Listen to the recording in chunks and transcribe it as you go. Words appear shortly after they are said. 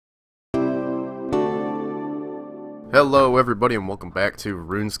Hello everybody and welcome back to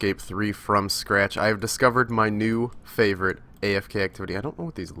RuneScape 3 from scratch. I have discovered my new favorite AFK activity. I don't know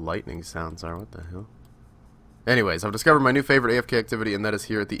what these lightning sounds are. What the hell? Anyways, I've discovered my new favorite AFK activity, and that is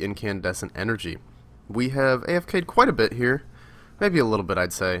here at the Incandescent Energy. We have AFK'd quite a bit here. Maybe a little bit,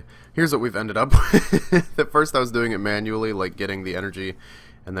 I'd say. Here's what we've ended up with. At first I was doing it manually, like getting the energy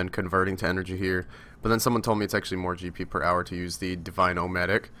and then converting to energy here. But then someone told me it's actually more GP per hour to use the Divine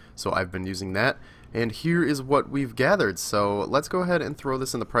Omatic, so I've been using that. And here is what we've gathered. So let's go ahead and throw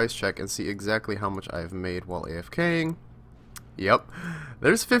this in the price check and see exactly how much I've made while AFKing. Yep,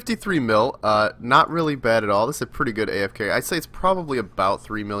 there's 53 mil. Not really bad at all. This is a pretty good AFK. I'd say it's probably about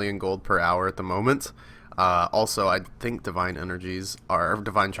 3 million gold per hour at the moment. Also, I think divine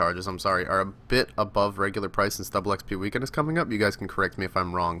charges, I'm sorry, are a bit above regular price since Double XP weekend is coming up. You guys can correct me if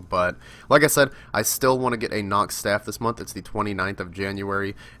I'm wrong, but like I said, I still want to get a Nox staff this month. It's the 29th of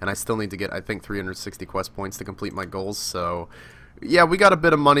January, and I still need to get, I think, 360 quest points to complete my goals. So yeah, we got a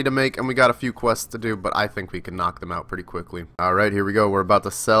bit of money to make, and we got a few quests to do, but I think we can knock them out pretty quickly. Alright, here we go. We're about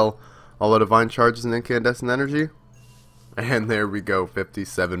to sell all the divine charges and incandescent energy, and there we go,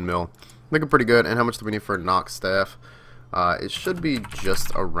 57 mil. Looking pretty good. And how much do we need for a Nox staff? It should be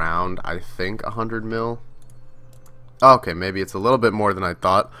just around, I think, 100 mil. Okay, maybe it's a little bit more than I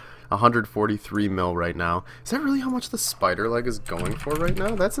thought. 143 mil right now. Is that really how much the spider leg is going for right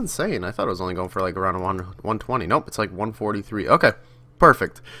now? That's insane. I thought it was only going for like around 120. Nope, it's like 143. Okay,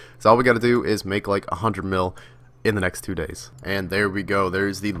 perfect. So all we got to do is make like 100 mil in the next 2 days. And there we go.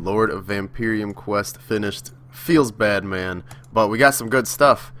 There's the Lord of Vampirium quest finished. Feels bad, man. But we got some good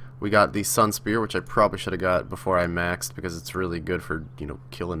stuff. We got the Sun Spear, which I probably should have got before I maxed because it's really good for, you know,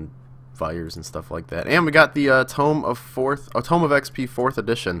 killing fires and stuff like that. And we got the Tome of XP 4th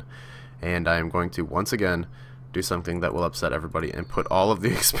edition. And I am going to once again do something that will upset everybody and put all of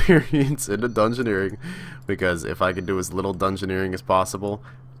the experience into dungeoneering, because if I can do as little dungeoneering as possible,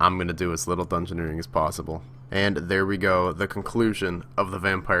 I'm going to do as little dungeoneering as possible. And there we go, the conclusion of the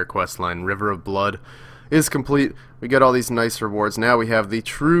vampire questline, River of Blood, is complete. We get all these nice rewards. Now we have the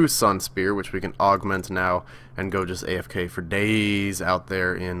true Sun Spear, which we can augment now and go just AFK for days out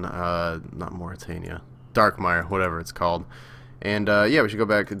there in, not Mauritania, Darkmire, whatever it's called. And yeah, we should go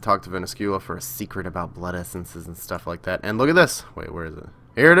back and talk to Venescula for a secret about blood essences and stuff like that. And look at this. Wait, where is it?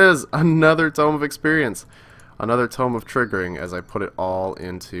 Here it is. Another Tome of Experience. Another Tome of Triggering, as I put it all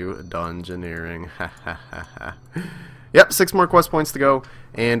into dungeoneering. Ha ha ha ha. Yep, 6 more quest points to go,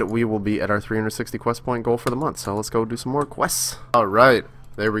 and we will be at our 360 quest point goal for the month. So let's go do some more quests. Alright,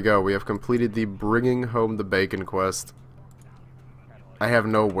 there we go. We have completed the Bringing Home the Bacon quest. I have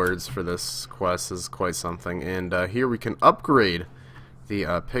no words for this quest. This is quite something. And here we can upgrade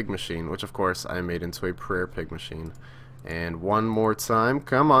the pig machine, which of course I made into a prayer pig machine. And one more time,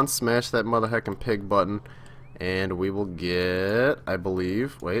 come on, smash that mother heckin' pig button, and we will get, I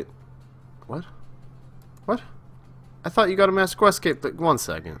believe, wait, what? What? I thought you got a Master Questcape. 1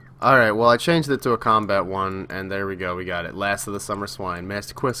 second. Alright, well I changed it to a combat one, and there we go, we got it. Last of the Summer Swine.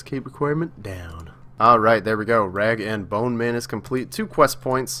 Master Questcape requirement down. Alright, there we go. Rag and Bone Man is complete. 2 quest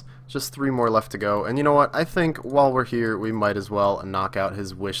points. Just 3 more left to go. And you know what? I think while we're here, we might as well knock out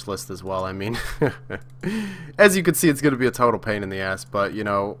his wish list as well. I mean, as you can see, it's going to be a total pain in the ass, but you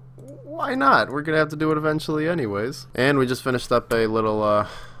know, why not? We're going to have to do it eventually anyways. And we just finished up a little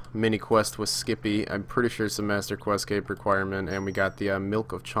mini quest with Skippy. I'm pretty sure it's a Master Questcape requirement, and we got the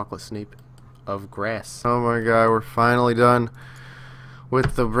Milk of Chocolate Snape of Grass. Oh my god, we're finally done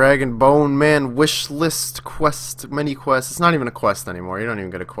with the Rag and Bone Man wish list quest, mini quest. It's not even a quest anymore. You don't even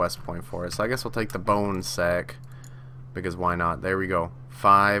get a quest point for it. So I guess we'll take the bone sack, because why not? There we go.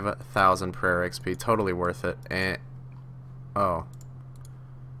 5,000 prayer XP. Totally worth it. And oh,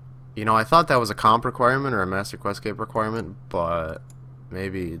 you know, I thought that was a comp requirement or a Master Questcape requirement, but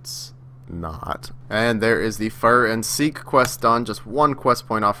maybe it's not. And there is the Fur and Seek quest done. Just 1 quest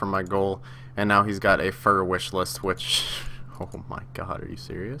point off from my goal. And now he's got a fur wish list, which, oh my god, are you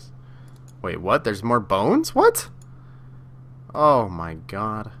serious? Wait, what? There's more bones? What? Oh my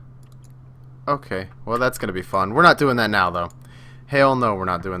god. Okay, well that's gonna be fun. We're not doing that now though. Hell no, we're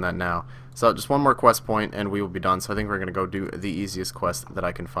not doing that now. So just 1 more quest point and we will be done. So I think we're gonna go do the easiest quest that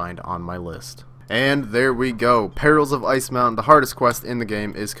I can find on my list. And there we go. Perils of Ice Mountain, the hardest quest in the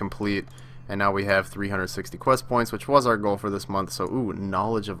game, is complete. And now we have 360 quest points, which was our goal for this month. So, ooh,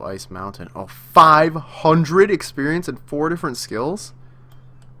 Knowledge of Ice Mountain. Oh, 500 experience and 4 different skills?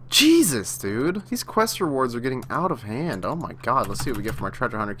 Jesus, dude. These quest rewards are getting out of hand. Oh my god. Let's see what we get from our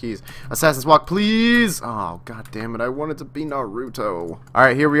treasure hunter keys. Assassin's Walk, please. Oh, god damn it. I wanted to be Naruto.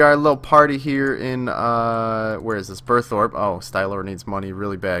 Alright, here we are. A little party here in, where is this? Birthorpe. Oh, Stylor needs money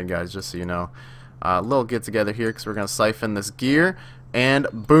really bad, guys, just so you know. Little get together here because we're gonna siphon this gear, and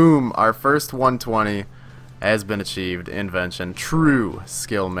boom, our first 120 has been achieved. Invention, true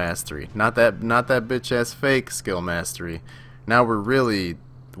skill mastery, not that bitch ass fake skill mastery. Now we're really,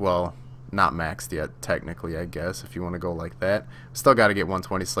 well, not maxed yet technically, I guess, if you want to go like that. Still got to get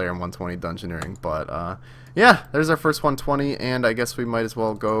 120 Slayer and 120 Dungeoneering, but yeah, there's our first 120, and I guess we might as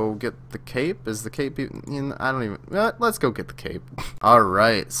well go get the cape. Is the cape in? I don't even... let's go get the cape.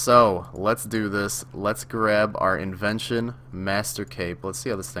 Alright, so let's do this. Let's grab our Invention Master Cape. Let's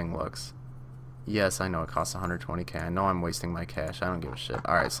see how this thing looks. Yes, I know it costs 120k. I know I'm wasting my cash. I don't give a shit.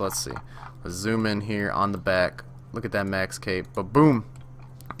 Alright, so let's see. Let's zoom in here on the back. Look at that max cape. But boom!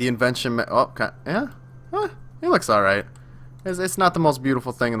 The Invention... yeah? It looks alright. It's not the most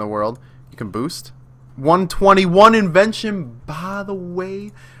beautiful thing in the world. You can boost. 121 Invention, by the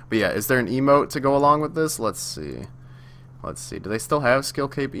way. But yeah, is there an emote to go along with this? Let's see. Let's see. Do they still have skill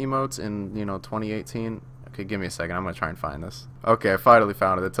cape emotes in, 2018? Okay, give me a second. I'm going to try and find this. Okay, I finally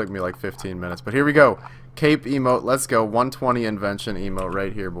found it. It took me like 15 minutes. But here we go. Cape emote. Let's go. 120 Invention emote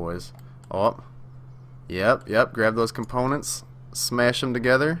right here, boys. Oh. Yep. Grab those components. Smash them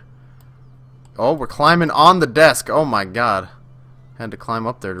together. Oh, we're climbing on the desk. Oh my god. Had to climb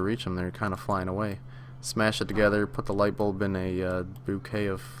up there to reach them. They're kind of flying away. Smash it together. Put the light bulb in a bouquet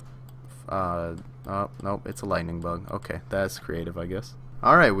of... oh, nope. It's a lightning bug. Okay, that's creative, I guess.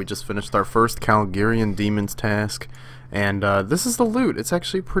 Alright, we just finished our first Calgarian Demons task. And this is the loot. It's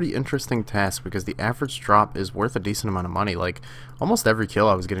actually a pretty interesting task because the average drop is worth a decent amount of money. Like, almost every kill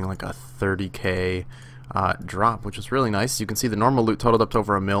I was getting like a 30k... drop, which is really nice. You can see the normal loot totaled up to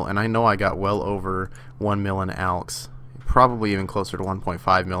over $1 mil, and I know I got well over 1 mil in alks, probably even closer to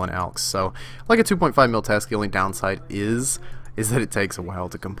 1.5 mil in alks. So like a 2.5 mil task, the only downside is that it takes a while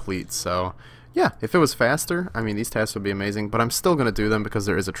to complete. So yeah, if it was faster, I mean, these tasks would be amazing, but I'm still going to do them because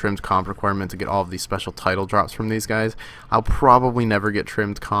there is a trimmed comp requirement to get all of these special title drops from these guys. I'll probably never get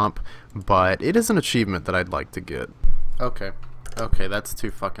trimmed comp, but it is an achievement that I'd like to get. Okay, that's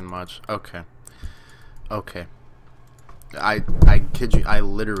too fucking much. Okay, I kid you, I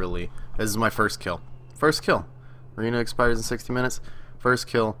literally, this is my first kill. Arena expires in 60 minutes. First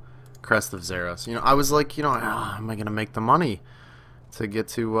kill, Crest of Zeros. I was like, how am I gonna make the money to get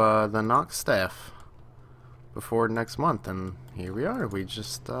to the Nox staff before next month? And here we are. We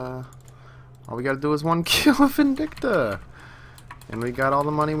just all we gotta do is one kill of Vindicta, and we got all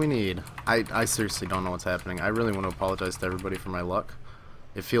the money we need. I seriously don't know what's happening. I really want to apologize to everybody for my luck.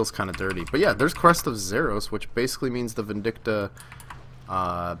 It feels kind of dirty. But yeah, there's Crest of Zeros, which basically means the Vindicta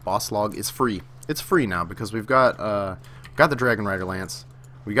boss log is free. It's free now because we've got the Dragon Rider Lance.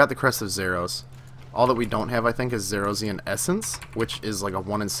 We got the Crest of Zeros. All that we don't have, I think, is Zerosian Essence, which is like a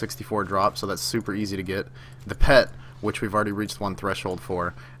 1 in 64 drop, so that's super easy to get. The Pet, which we've already reached 1 threshold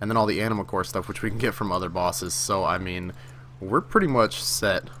for. And then all the Animal Core stuff, which we can get from other bosses. So, I mean, we're pretty much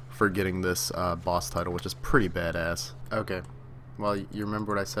set for getting this boss title, which is pretty badass. Okay. Well, you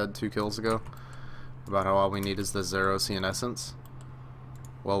remember what I said 2 kills ago? About how all we need is the Zerosian Essence?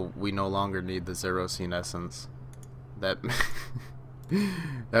 Well, we no longer need the Zerosian Essence. That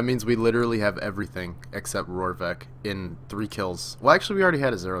means we literally have everything except Rorvek in 3 kills. Well, actually, we already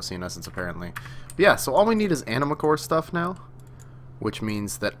had a Zerosian Essence, apparently. But yeah, so all we need is Animacore stuff now. Which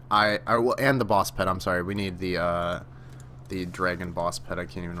means that well, and the boss pet, I'm sorry. We need the dragon boss pet. I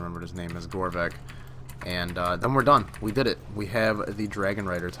can't even remember what his name is. Gorvek. And then we're done. We did it. We have the Dragon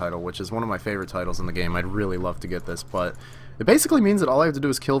Rider title, which is one of my favorite titles in the game. I'd really love to get this, but it basically means that all I have to do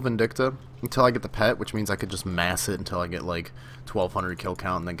is kill Vindicta until I get the pet, which means I could just mass it until I get like 1200 kill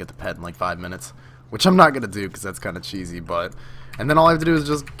count and then get the pet in like 5 minutes, which I'm not going to do because that's kind of cheesy, but... And then all I have to do is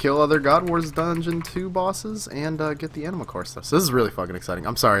just kill other God Wars Dungeon 2 bosses and get the Animal Core stuff. So this is really fucking exciting.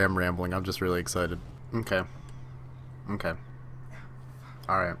 I'm sorry I'm rambling. I'm just really excited. Okay.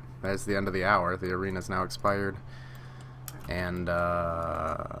 Alright. That's the end of the hour. The arena's now expired. And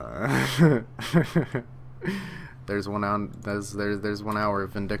there's 1 hour there's 1 hour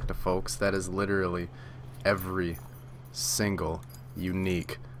of Vindicta, folks. That is literally every single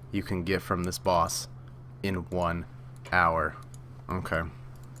unique you can get from this boss in 1 hour. Okay.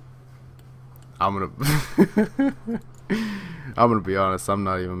 I'm gonna be honest, I'm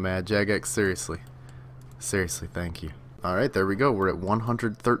not even mad. Jagex, seriously. Seriously, thank you. Alright, there we go. We're at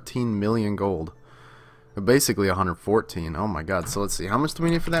 113 million gold. Basically 114. Oh my god. So let's see. How much do we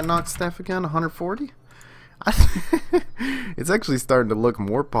need for that Nox staff again? 140? It's actually starting to look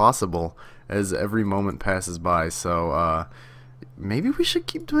more possible as every moment passes by. So, maybe we should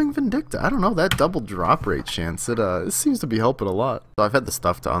keep doing Vindicta. I don't know, that double drop rate chance, it seems to be helping a lot. So I've had the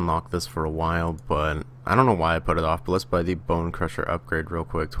stuff to unlock this for a while, but I don't know why I put it off, but let's buy the Bone Crusher upgrade real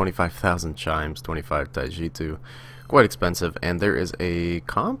quick. 25,000 chimes, 25 Taijitu. Quite expensive, and there is a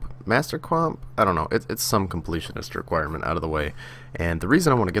comp? Master comp? I don't know, it's some completionist requirement out of the way. And the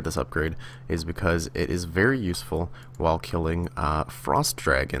reason I want to get this upgrade is because it is very useful while killing frost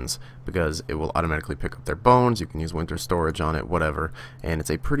dragons, because it will automatically pick up their bones, you can use winter storage on it, whatever, and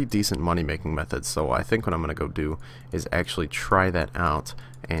it's a pretty decent money making method. So I think what I'm going to go do is actually try that out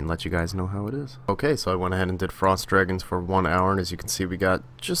and let you guys know how it is. Okay, so I went ahead and did frost dragons for 1 hour, and as you can see we got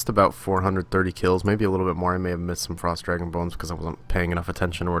just about 430 kills, maybe a little bit more. I may have missed some frost dragon bones because I wasn't paying enough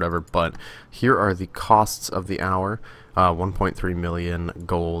attention or whatever, but here are the costs of the hour. 1.3 million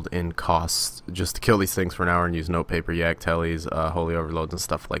gold in costs just to kill these things for an hour and use notepaper, yak tellies, holy overloads and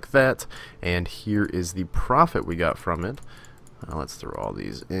stuff like that. And here is the profit we got from it. Let's throw all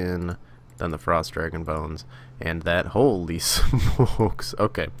these in, then the frost dragon bones, and that, holy smokes.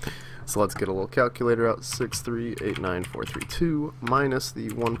 Okay, so let's get a little calculator out. 6389432 minus the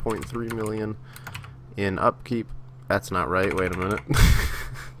 1.3 million in upkeep. That's not right, wait a minute.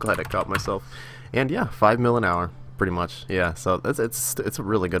 Glad I caught myself. And yeah, 5 mil an hour. Pretty much, yeah. So it's a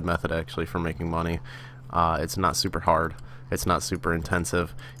really good method actually for making money. It's not super hard. It's not super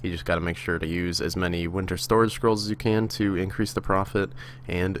intensive. You just got to make sure to use as many winter storage scrolls as you can to increase the profit.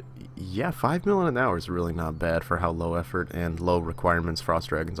 And yeah, 5 mil an hour is really not bad for how low effort and low requirements frost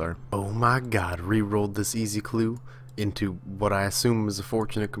dragons are. Oh my god, re-rolled this easy clue into what I assume is a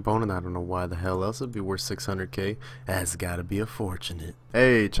fortunate component. I don't know why the hell else it'd be worth 600k. That's gotta be a fortunate.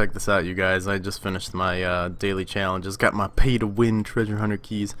 Hey, check this out you guys. I just finished my daily challenges, got my pay to win treasure hunter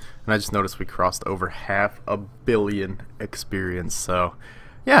keys, and I just noticed we crossed over 500 million experience. So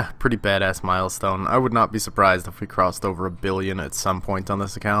yeah, pretty badass milestone. I would not be surprised if we crossed over 1 billion at some point on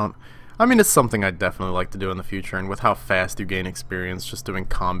this account. I mean, it's something I'd definitely like to do in the future, and with how fast you gain experience just doing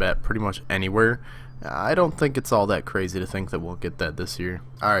combat pretty much anywhere, I don't think it's all that crazy to think that we'll get that this year.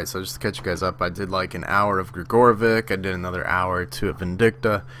 Alright, so just to catch you guys up, I did like an hour of Grigorovic, I did another hour or 2 of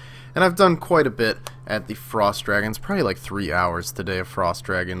Vindicta, and I've done quite a bit at the Frost Dragons, probably like 3 hours today of Frost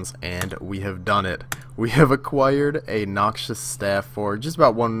Dragons, and we have done it. We have acquired a Noxious Staff for just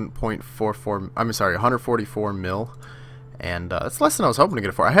about 144 mil, and that's less than I was hoping to get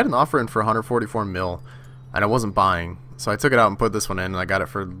it for. I had an offer in for 144 mil, and I wasn't buying. So I took it out and put this one in, and I got it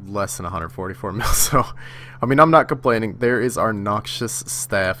for less than 144 mil. So, I mean, I'm not complaining. There is our Noxious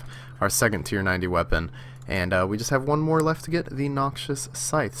Staff, our second tier 90 weapon. And we just have one more left to get, the Noxious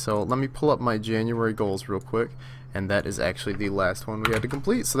Scythe. So let me pull up my January goals real quick. And that is actually the last one we had to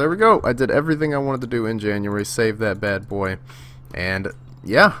complete. So there we go. I did everything I wanted to do in January. Save that bad boy. And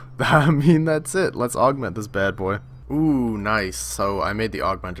yeah, I mean, that's it. Let's augment this bad boy. Ooh, nice. So I made the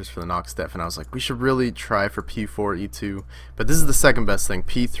augmenters for the Nox Staff, and I was like, we should really try for P4E2. But this is the second best thing,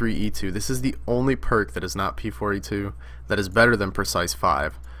 P3E2. This is the only perk that is not P4E2 that is better than Precise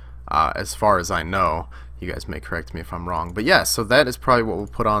 5, as far as I know. You guys may correct me if I'm wrong. But yeah, so that is probably what we'll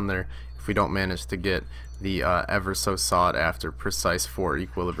put on there if we don't manage to get the ever so sought after Precise 4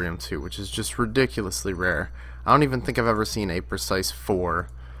 Equilibrium 2, which is just ridiculously rare. I don't even think I've ever seen a Precise 4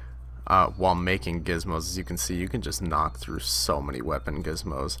 while making gizmos. As you can see, you can just knock through so many weapon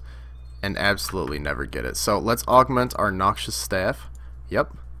gizmos and absolutely never get it. So let's augment our Noxious Staff.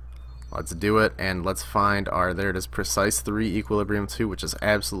 Yep, let's do it, and let's find our, there it is, Precise 3 Equilibrium 2, which is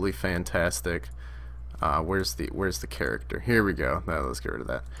absolutely fantastic. Where's the character? Here we go. Now let's get rid of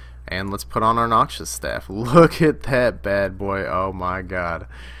that, and let's put on our Noxious Staff. Look at that bad boy. Oh my god,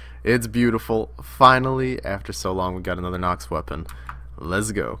 it's beautiful. Finally, after so long, we got another Nox weapon.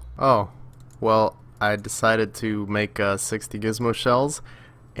 Let's go. Oh, well, I decided to make 60 gizmo shells,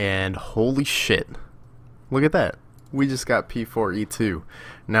 and holy shit, look at that. We just got P4E2.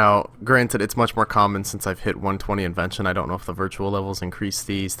 Now, granted, it's much more common since I've hit 120 invention. I don't know if the virtual levels increase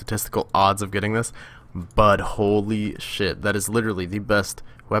the statistical odds of getting this, but holy shit, that is literally the best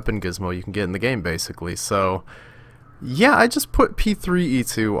weapon gizmo you can get in the game, basically. So, yeah, I just put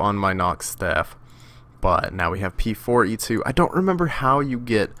P3E2 on my Nox Staff. But now we have P4E2. I don't remember how you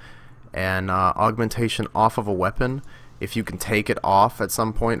get an augmentation off of a weapon, if you can take it off at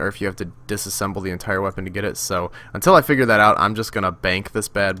some point, or if you have to disassemble the entire weapon to get it. So until I figure that out, I'm just going to bank this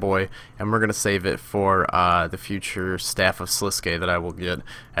bad boy, and we're going to save it for the future Staff of Sliske that I will get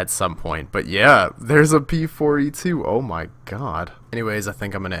at some point. But yeah, there's a P4E2. Oh my god. Anyways, I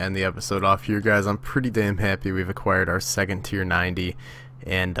think I'm going to end the episode off here, guys. I'm pretty damn happy we've acquired our second tier 90.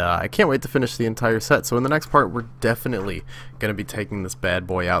 And I can't wait to finish the entire set. So in the next part, we're definitely going to be taking this bad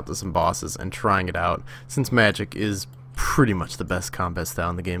boy out to some bosses and trying it out, since magic is pretty much the best combat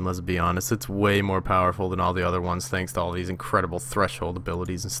style in the game, let's be honest. It's way more powerful than all the other ones thanks to all these incredible threshold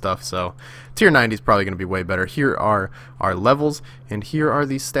abilities and stuff. So tier 90 is probably going to be way better. Here are our levels, and here are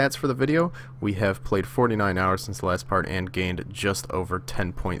the stats for the video. We have played 49 hours since the last part and gained just over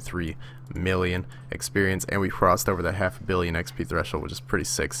 10.3 million experience, and we crossed over the 500 million XP threshold, which is pretty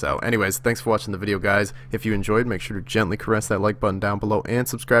sick. So anyways, thanks for watching the video, guys. If you enjoyed, make sure to gently caress that like button down below and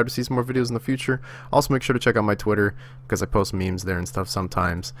subscribe to see some more videos in the future. Also make sure to check out my Twitter because I post memes there and stuff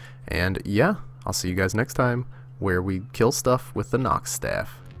sometimes. And yeah, I'll see you guys next time where we kill stuff with the Nox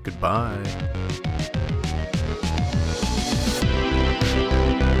staff. Goodbye.